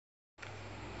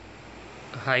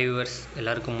Hi viewers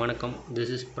எல்லாருக்கும் வணக்கம். This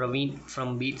is Praveen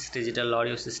from beads digital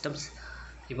audio systems.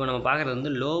 இப்போ நம்ம பார்க்குறது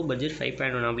வந்து லோ பட்ஜெட்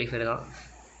 5.1 ஆம்ப்ளிஃபையர் தான்.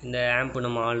 இந்த ஆம்ப்பு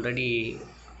நம்ம ஆல்ரெடி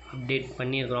அப்டேட்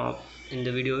பண்ணியிருக்கிறோம்,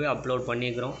 இந்த வீடியோவே அப்லோட்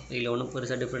பண்ணியிருக்கிறோம். இதில் ஒன்றும்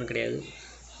பெருசாக டிஃப்ரெண்ட் கிடையாது.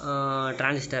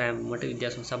 டிரான்சிஸ்டர் ஆம்ப் மட்டும்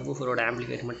வித்தியாசம், சப்வூஃபரோட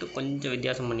ஆம்ப்ளிஃபையர் மட்டும் கொஞ்சம்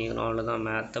வித்தியாசம் பண்ணிக்கிறோம், அவ்வளோதான்.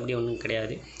 மற்றபடி ஒன்றும்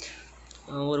கிடையாது.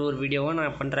 ஒரு வீடியோவாக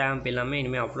நான் பண்ணுற ஆம்ப் எல்லாமே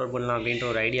இனிமேல் அப்லோட் பண்ணலாம் அப்படின்ற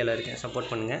ஒரு ஐடியாவில் இருக்கேன்.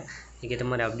 சப்போர்ட் பண்ணுங்கள், இதுக்கேற்ற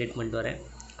மாதிரி அப்டேட் பண்ணிட்டு வரேன்.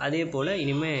 அதே போல்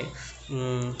இனிமேல்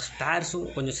ஸ்பேர்ஸும்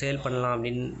கொஞ்சம் சேல் பண்ணலாம்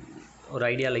அப்படின்னு ஒரு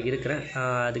ஐடியாவில் இருக்கிறேன்.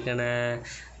 அதுக்கான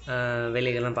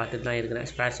வேலைகள்லாம் பார்த்துட்டு தான் இருக்கிறேன்.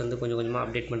 ஸ்பேர்ஸ் வந்து கொஞ்சம் கொஞ்சமாக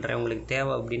அப்டேட் பண்ணுறேன். உங்களுக்கு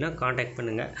தேவை அப்படின்னா காண்டாக்ட்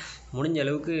பண்ணுங்கள். முடிஞ்ச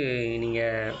அளவுக்கு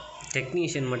நீங்கள்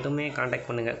டெக்னீஷியன் மட்டுமே காண்டாக்ட்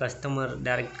பண்ணுங்கள்.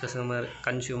 டைரக்ட் கஸ்டமர்,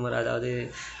 கன்சியூமர், அதாவது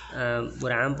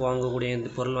ஒரு ஆம்ப் வாங்கக்கூடிய இந்த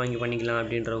பொருள் வாங்கி பண்ணிக்கலாம்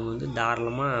அப்படின்றவங்க வந்து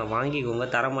தாராளமாக வாங்கிக்கோங்க.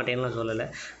 தரமாட்டேன்னுலாம் சொல்லலை.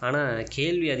 ஆனால்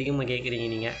கேள்வி அதிகமாக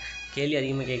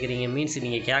கேட்குறீங்க மீன்ஸ்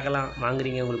நீங்கள் கேட்கலாம்,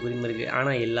 வாங்குறீங்க, உங்களுக்கு உரிமை இருக்குது.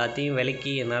 ஆனால் எல்லாத்தையும்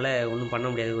விலைக்கு என்னால் ஒன்றும் பண்ண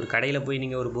முடியாது. ஒரு கடையில் போய்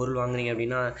நீங்கள் ஒரு பொருள் வாங்குறீங்க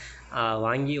அப்படின்னா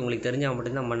வாங்கி உங்களுக்கு தெரிஞ்சால்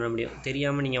மட்டும்தான் பண்ண முடியும்.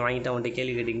 தெரியாமல் நீங்கள் வாங்கிட்டு அவன்கிட்ட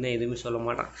கேள்வி கேட்டிங்கன்னா எதுவுமே சொல்ல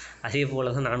மாட்டான். அதே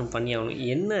போல் தான் நானும் பண்ணி ஆகணும்.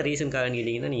 என்ன ரீசனுக்காகன்னு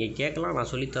கேட்டிங்கன்னா நீங்கள் கேட்கலாம்,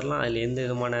 நான் சொல்லித்தரலாம். அதில் எந்த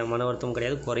விதமான மன வருத்தமும்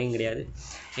கிடையாது, குறையும் கிடையாது.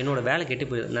 என்னோடய வேலை கெட்டு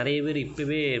போயிடுது. நிறைய பேர்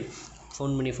இப்போவே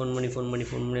ஃபோன்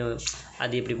பண்ணி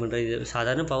அது எப்படி பண்ணுறது, இது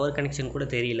சாதாரண பவர் கனெக்ஷன் கூட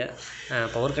தெரியல.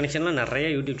 பவர் கனெக்ஷன்லாம் நிறைய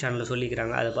யூடியூப் சேனலில்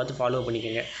சொல்லிக்கிறாங்க, அதை பார்த்து ஃபாலோ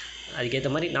பண்ணிக்கோங்க. அதுக்கேற்ற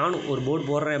மாதிரி நானும் ஒரு போர்டு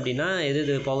போடுறேன் அப்படின்னா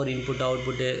எது பவர் இன்புட்டு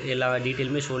அவுட்புட்டு எல்லா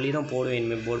டீட்டெயிலுமே சொல்லி தான் போடுவேன்.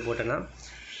 இனிமேல் போர்டு போட்டேன்னா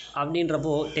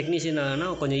அப்படின்றப்போ டெக்னீஷியனானா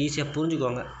கொஞ்சம் ஈஸியாக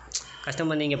புரிஞ்சுக்குவாங்க.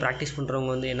 கஸ்டமர் நீங்கள் ப்ராக்டிஸ்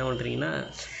பண்ணுறவங்க வந்து என்ன பண்ணுறீங்கன்னா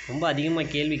ரொம்ப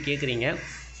அதிகமாக கேள்வி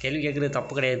கேட்குறது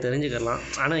தப்பு கிடையாது, தெரிஞ்சுக்கலாம்.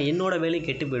 ஆனால் என்னோடய வேலை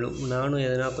கெட்டு போயிடும். நானும்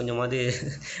எதுனா கொஞ்சமாவது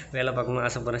வேலை பார்க்கணும்னு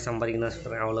ஆசைப்பட்றேன், சம்பாதிக்கணும்னு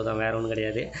ஆசைப்பட்றேன், அவ்வளோதான், வேறு ஒன்றும்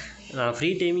கிடையாது. நான் ஃப்ரீ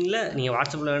டைமிங்கில் நீங்கள்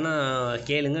வாட்ஸ்அப்பில் வேணால்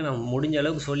கேளுங்க, நான் முடிஞ்ச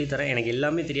அளவுக்கு சொல்லித்தரேன். எனக்கு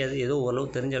எல்லாமே தெரியாது, ஏதோ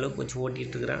ஓரளவுக்கு தெரிஞ்ச அளவுக்கு வச்சு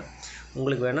ஓட்டிகிட்ருக்கிறேன்.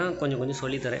 உங்களுக்கு வேணால் கொஞ்சம்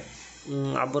சொல்லித்தரேன்.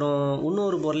 அப்புறம்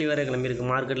இன்னொரு பொருள் வேறு கிளம்பியிருக்கு.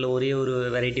 மார்க்கெட்டில் ஒரே ஒரு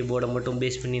வெரைட்டி போர்டை மட்டும்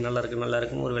பேஸ் பண்ணி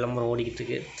நல்லாயிருக்குன்னு ஒரு விளம்பரம் ஓடிக்கிட்டு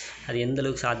இருக்குது. அது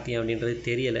எந்தளவுக்கு சாத்தியம் அப்படின்றது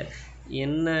தெரியலை.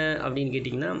 என்ன அப்படின்னு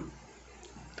கேட்டிங்கன்னா,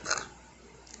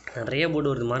 நிறைய போர்டு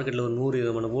வருது மார்க்கெட்டில், ஒரு 100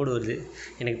 விதமான போர்டு வருது.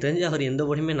 எனக்கு தெரிஞ்ச அவர் எந்த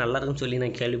போர்டுமே நல்லாயிருக்குன்னு சொல்லி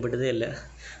நான் கேள்விப்பட்டதே இல்லை.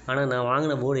 ஆனால் நான்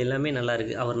வாங்கின போர்டு எல்லாமே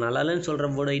நல்லாயிருக்கு. அவர் நல்லா இல்லைன்னு சொல்கிற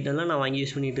போர்டு ஐட்டம்லாம் நான் வாங்கி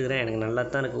யூஸ் பண்ணிகிட்டு இருக்கிறேன். எனக்கு நல்லா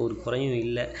தான் இருக்குது, ஒரு குறையும்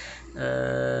இல்லை.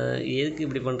 எதுக்கு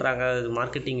இப்படி பண்ணுறாங்க,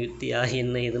 மார்க்கெட்டிங் யுக்தியா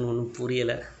என்ன ஏதுன்னு ஒன்றும்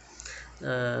புரியலை.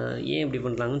 ஏன் இப்படி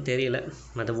பண்ணுறாங்கன்னு தெரியலை.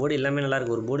 மற்ற போர்டு எல்லாமே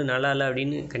நல்லாயிருக்கு. ஒரு போர்டு நல்லா இல்லை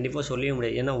அப்படின்னு கண்டிப்பாக சொல்லவே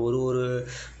முடியாது. ஏன்னா ஒரு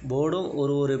போர்டும்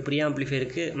ஒரு ப்ரீ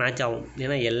ஆம்ப்ளிஃபையருக்கு மேட்ச் ஆகும்.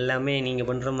 ஏன்னா எல்லாமே நீங்கள்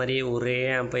பண்ணுற மாதிரியே ஒரே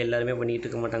ஆம்பை எல்லாருமே பண்ணிக்கிட்டு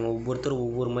இருக்க மாட்டாங்க. ஒவ்வொருத்தரும்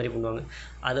ஒவ்வொரு மாதிரி பண்ணுவாங்க.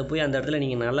 அதை போய் அந்த இடத்துல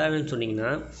நீங்கள் நல்லா இல்லைன்னு சொன்னீங்கன்னா,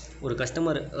 ஒரு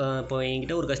கஸ்டமர் இப்போ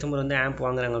என்கிட்ட ஒரு கஸ்டமர் வந்து ஆம்ப்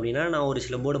வாங்குறாங்க அப்படின்னா நான் ஒரு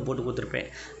சில போர்டை போட்டு கொடுத்துருப்பேன்.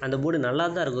 அந்த போர்டு நல்லா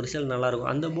தான் இருக்கும், ரிசல்ட்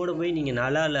நல்லாயிருக்கும். அந்த போர்டை போய் நீங்கள்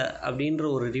நல்லா இல்லை அப்படின்ற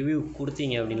ஒரு ரிவ்யூ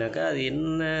கொடுத்தீங்க அப்படின்னாக்கா அது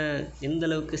எந்த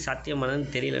அளவுக்கு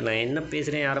சாத்தியமானதுன்னு தெரியல. நான் என்ன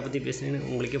பேசுகிறேன், யாரை பற்றி பேசுகிறேன்னு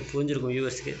உங்களுக்கே புரிஞ்சிருக்கும்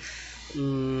வியூவர்ஸுக்கு.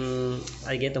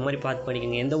 அதுக்கேற்ற மாதிரி பார்த்து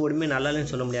பண்ணிக்கோங்க. எந்த போர்டுமே நல்லா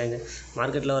இல்லைன்னு சொல்ல முடியாதுங்க.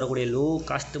 மார்க்கெட்டில் வரக்கூடிய லோ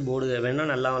காஸ்ட்டு போர்டு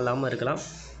வேணால் நல்லா இல்லாமல் இருக்கலாம்,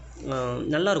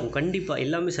 நல்லாயிருக்கும் கண்டிப்பாக.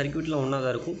 எல்லாமே சர்க்யூட்லாம் ஒன்றா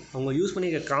தான் இருக்கும். அவங்க யூஸ்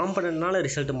பண்ணியிருக்க காம்பனன்ட்னால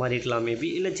ரிசல்ட் மாறிடலாம் மேபி,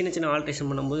 இல்லை சின்ன ஆல்ட்ரேஷன்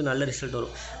பண்ணும்போது நல்ல ரிசல்ட்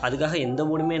வரும். அதுக்காக எந்த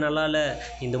போர்டுமே நல்லா இல்லை,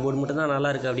 இந்த போர்டு மட்டும் தான்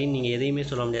நல்லா இருக்குது அப்படின்னு நீங்கள் எதையுமே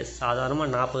சொல்ல முடியாது. சாதாரணமாக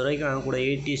 40 ரூபாய்க்கு வாங்கக்கூட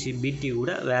ஏடிசி பிடி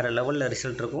கூட வேறு லெவலில்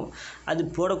ரிசல்ட் இருக்கும். அது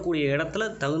போடக்கூடிய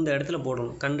தகுந்த இடத்துல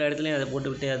போடணும். கண்ட இடத்துலையும் அதை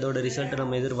போட்டுவிட்டு அதோட ரிசல்ட்டை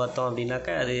நம்ம எதிர்பார்த்தோம்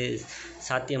அப்படின்னாக்கா அது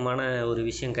சாத்தியமான ஒரு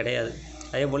விஷயம் கிடையாது.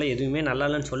 அதே போல் எதுவுமே நல்லா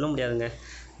இல்லைன்னு சொல்ல முடியாதுங்க.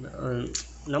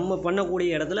 நம்ம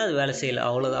பண்ணக்கூடிய இடத்துல அது வேலை செய்யலை,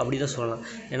 அவ்வளோதான், அப்படி தான் சொல்லலாம்.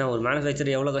 ஏன்னா ஒரு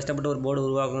மேனுஃபேக்சர் எவ்வளோ கஷ்டப்பட்டு ஒரு போர்டு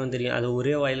உருவாக்கணும்னு தெரியும். அது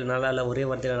ஒரே வாயில் நல்லா இல்லை, ஒரே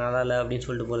வார்த்தையில் நல்லா இல்லை அப்படின்னு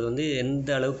சொல்லிட்டு போகிறது வந்து எந்த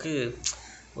அளவுக்கு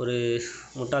ஒரு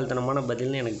முட்டாள்தனமான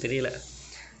பதில்னு எனக்கு தெரியலை.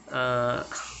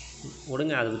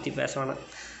 விடுங்க, அதை பற்றி பேச வேணாம்.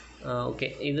 ஓகே,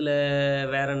 இதில்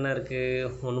வேறு என்ன இருக்குது,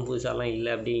 ஒன்றும் புதுசாலாம்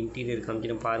இல்லை. அப்படியே இன்டீரியர்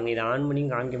காமிக்கிறேன் பாருங்கள். இதை ஆன் பண்ணி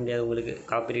காமிக்க முடியாது உங்களுக்கு,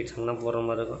 காப்பிரைட் சாங் தான் போடுற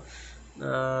மாதிரி இருக்கும்.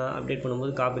 அப்டேட்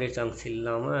பண்ணும்போது காப்பிரைட் சாங்ஸ்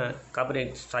இல்லாமல்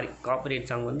காப்பிரைட்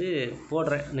சாங் வந்து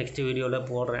போடுறேன், நெக்ஸ்ட் வீடியோவில்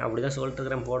போடுறேன். அப்படி தான்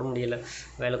சொல்லிட்டுருக்கிறேன், போட முடியலை,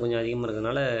 வேலை கொஞ்சம் அதிகமாக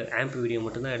இருக்கிறதுனால ஆம்ப் வீடியோ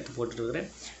மட்டும்தான் எடுத்து போட்டுட்ருக்கிறேன்.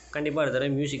 கண்டிப்பாக அடுத்த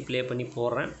தடவை மியூசிக் ப்ளே பண்ணி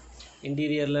போடுறேன்.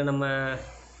 இன்டீரியரில் நம்ம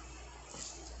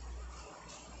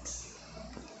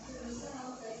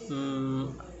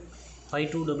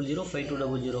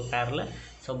 5200 பேரில்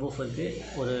சப்வூஃபருக்கு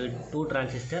ஒரு 2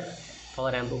 டிரான்சிஸ்டர்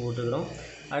பவர் ஆம்பு போட்டுக்கிறோம்.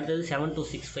 அடுத்தது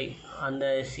 7265 அந்த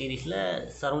சீரீஸில்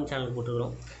சரவுண்ட் சேனல்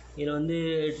போட்டுக்கிறோம். இதில் வந்து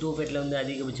 2 வந்து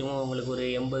அதிகபட்சமாக உங்களுக்கு ஒரு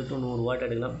 80 to 100 வாட்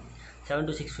எடுக்கலாம்.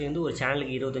 7265 வந்து ஒரு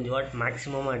சேனலுக்கு 25 வாட்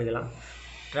மேக்ஸிமமாக எடுக்கலாம்.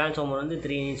 ட்ரான்ஸ்ஃபார்மர் வந்து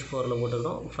 3/4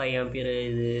 போட்டுக்கிறோம். 5 ஆம்பியர்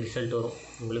இது ரிசல்ட் வரும்.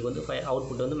 உங்களுக்கு வந்து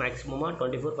அவுட்புட் வந்து மேக்ஸிமமாக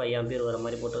 5 ஆம்பியர் வர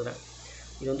மாதிரி போட்டுக்கிறேன்.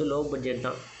 இது வந்து லோ பட்ஜெட்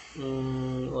தான்,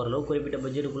 ஓரளவு குறிப்பிட்ட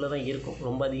பட்ஜெட்டுக்குள்ளே தான் இருக்கும்.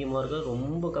 ரொம்ப அதிகமாக இருக்கும்,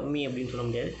 ரொம்ப கம்மி அப்படின்னு சொல்ல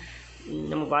முடியாது.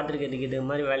 நம்ம பார்த்துருக்கிறதுக்கு ஏற்ற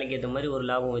மாதிரி வேலைக்கு ஏற்ற மாதிரி ஒரு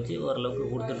லாபம் வச்சு ஓரளவுக்கு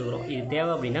கொடுத்துட்ருக்குறோம். இது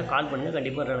தேவை அப்படின்னா கால் பண்ணுங்கள்,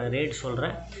 கண்டிப்பாக நான் ரேட்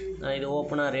சொல்கிறேன். இது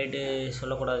ஓப்பனாக ரேட்டு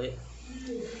சொல்லக்கூடாது,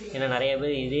 ஏன்னா நிறைய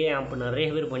பேர் இதே ஆம்ப் நிறைய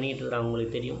பேர் பண்ணிகிட்டு இருக்கிறாங்க,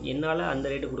 உங்களுக்கு தெரியும். என்னால் அந்த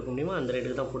ரேட்டு கொடுக்க முடியுமோ அந்த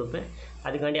ரேட்டுக்கு தான் கொடுப்பேன்.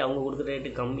 அதுக்காண்டி அவங்க கொடுக்குற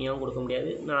ரேட்டு கம்மியாகவும் கொடுக்க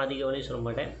முடியாது, நான் அதிக விலையும் சொல்ல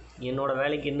மாட்டேன். என்னோடய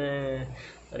வேலைக்கு என்ன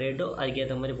ரேட்டோ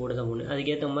அதுக்கேற்ற மாதிரி போட்டு தான் போகணும்.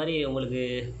 அதுக்கேற்ற மாதிரி உங்களுக்கு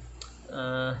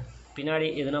பின்னாடி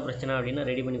எதுனா பிரச்சனை அப்படின்னா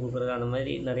ரெடி பண்ணி கொடுக்குறது, அந்த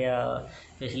மாதிரி நிறையா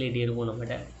ஃபெசிலிட்டி இருக்கும்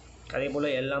நம்மகிட்ட. அதே போல்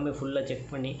எல்லாமே ஃபுல்லாக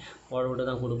செக் பண்ணி போட்டு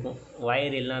தான் கொடுப்போம்.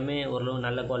 ஒயர் எல்லாமே ஓரளவு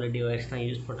நல்ல குவாலிட்டி ஒயர்ஸ் தான்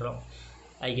யூஸ் பண்ணுறோம்.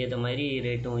 அதுக்கேற்ற மாதிரி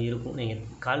ரேட்டும் இருக்கும். நீங்கள்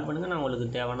கால் பண்ணுங்கள், நான் உங்களுக்கு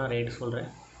தேவைன்னா ரேட்டு சொல்கிறேன்.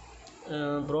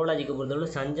 ப்ரோலாஜிக்கை பொறுத்தவரை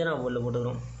சஞ்சனா போர்டில்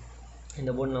போட்டுக்கிறோம்.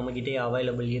 இந்த போர்டு நம்மக்கிட்டே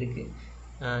அவைலபிள் இருக்குது.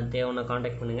 தேவைன்னா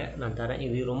காண்டாக்ட் பண்ணுங்கள், நான் தரேன்.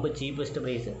 இது ரொம்ப சீப்பஸ்ட்டு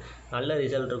ப்ரைஸு, நல்ல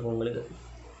ரிசல்ட் இருக்கும் உங்களுக்கு.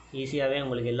 ஈஸியாகவே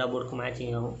உங்களுக்கு எல்லா போர்டுக்கும்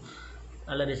மேட்சிங் ஆகும்,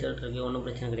 நல்ல ரிசல்ட் இருக்குது, ஒன்றும்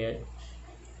பிரச்சனை கிடையாது.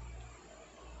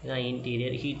 இதான்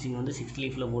இன்டீரியர். ஹீட் சிங் வந்து 6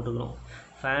 லீஃபில் போட்டுக்கிறோம்.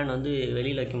 ஃபேன் வந்து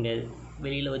வெளியில் வைக்க முடியாது,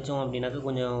 வெளியில் வச்சோம் அப்படின்னாக்கா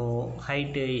கொஞ்சம்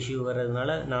ஹைட்டு இஷ்யூ வர்றதுனால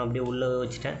நான் அப்படியே உள்ளே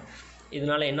வச்சுட்டேன்.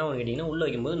 இதனால் என்ன ஒன்று கேட்டிங்கன்னா, உள்ளே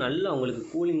வைக்கும்போது நல்லா உங்களுக்கு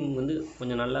கூலிங் வந்து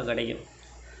கொஞ்சம் நல்லா கிடைக்கும்.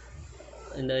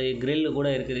 இந்த க்ரில்லு கூட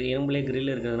இருக்குது, இரும்புலேயே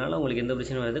க்ரில் இருக்கிறதுனால உங்களுக்கு எந்த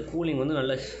பிரச்சனையும் வராது. கூலிங் வந்து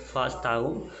நல்லா ஃபாஸ்ட்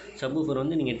ஆகும். சப்வூஃபர்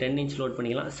வந்து நீங்கள் 10 இன்ச் லோட்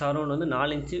பண்ணிக்கலாம். சரௌண்ட் வந்து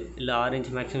 4 இன்ச்சு இல்லை 6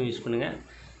 இன்ச் மேக்ஸிமம் யூஸ் பண்ணுங்கள்.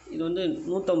 இது வந்து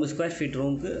 150 ஸ்கொயர் ஃபீட்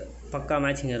ரூமுக்கு பக்கா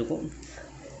மேட்சிங்காக இருக்கும்.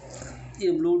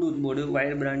 இது ப்ளூடூத் போர்டு,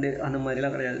 ஒயர் பிராண்டு அந்த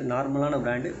மாதிரிலாம் கிடையாது, நார்மலான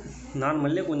பிராண்டு.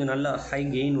 நார்மல்லே கொஞ்சம் நல்லா ஹை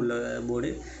கெயின் உள்ள போர்டு,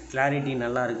 கிளாரிட்டி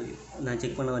நல்லா இருக்குது. நான்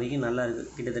செக் பண்ண வரைக்கும் நல்லா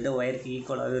இருக்குது, கிட்டத்தட்ட ஒயருக்கு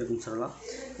ஈக்குவலாகவே இருக்குன்னு சொல்லலாம்.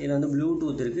 இதில் வந்து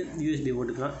ப்ளூடூத் இருக்குது, யூஎஸ்பி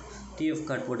போட்டுக்கலாம், டிஎஃப்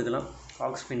கார்டு போட்டுக்கலாம்,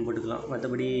 ஆக்ஸ் பின் போட்டுக்கலாம்.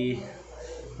 மற்றபடி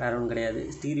வேறு ஒன்றும் கிடையாது.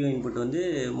 ஸ்டீரியோ இன்புட் வந்து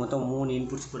மொத்தம் 3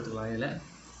 இன்புட்ஸ் கொடுத்துக்கலாம். இதில்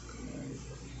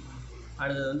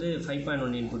அடுத்தது வந்து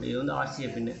 5.1 இன்புட். இது வந்து ஆர்சிஏ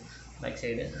பின்னு பேக்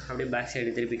சைடு. அப்படியே பேக்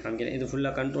சைடு திருப்பி காமிக்கிறேன். இது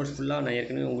ஃபுல்லாக கண்ட்ரோல்ஸ் ஃபுல்லாக நான்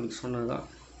ஏற்கனவே உங்களுக்கு சொன்னது தான்.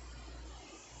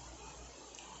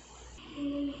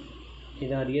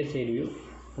 இதான் ரியர் சைடு வியூ.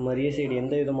 நம்ம ரியர் சைடு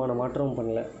எந்த விதமான மாற்றமும்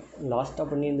பண்ணல. லாஸ்ட்டாக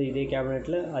பண்ணி இந்த இதே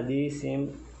கேபினெட்டில் அதே சேம்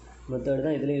மெத்தட்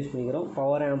தான் இதில் யூஸ் பண்ணிக்கிறோம்.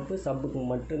 பவர் ஆம்ப்பு சப்புக்கு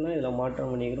மட்டும்தான் இதில்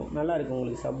மாற்றம் பண்ணிக்கிறோம். நல்லாயிருக்கும்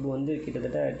உங்களுக்கு. சப்பு வந்து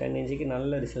கிட்டத்தட்ட 10 இன்ச்சுக்கு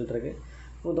நல்ல ரிசல்ட் இருக்குது.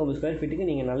 150 ஸ்கொயர் ஃபீட்டுக்கு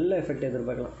நீங்கள் நல்ல எஃபெக்ட்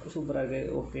எதிர்பார்க்கலாம். சூப்பராக இருக்குது,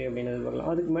 ஓகே அப்படின்னு எதிர்பார்க்கலாம்.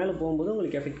 அதுக்கு மேலே போகும்போது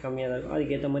உங்களுக்கு எஃபெக்ட் கம்மியாக தான் இருக்கும்.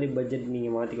 அதுக்கேற்ற மாதிரி பட்ஜெட்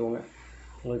நீங்கள் மாற்றிக்கோங்க.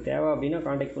 உங்களுக்கு தேவை அப்படின்னா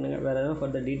காண்டாக்ட் பண்ணுங்கள். வேறு எதாவது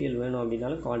ஃபர்தர் டீட்டெயில் வேணும்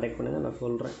அப்படின்னாலும் காண்டாக்ட் பண்ணுங்கள், நான்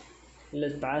சொல்கிறேன். இல்லை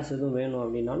ஸ்பேர்ஸ் எதுவும் வேணும்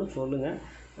அப்படின்னாலும் சொல்லுங்கள்,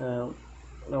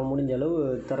 நான் முடிஞ்ச அளவு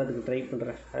தரத்துக்கு ட்ரை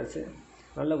பண்ணுறேன். ஸ்பேர்ஸு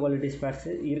நல்ல குவாலிட்டி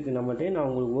ஸ்பேர்ஸு இருக்குது நம்மகிட்ட. நான்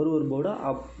உங்களுக்கு ஒரு போர்டாக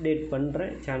அப்டேட்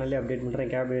பண்ணுறேன், சேனல்லே அப்டேட்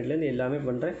பண்ணுறேன், கேபினெட்லேருந்து எல்லாமே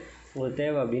பண்ணுறேன். உங்களுக்கு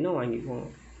தேவை அப்படின்னா வாங்கிக்கோங்க.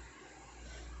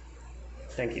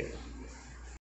 தேங்க்யூ.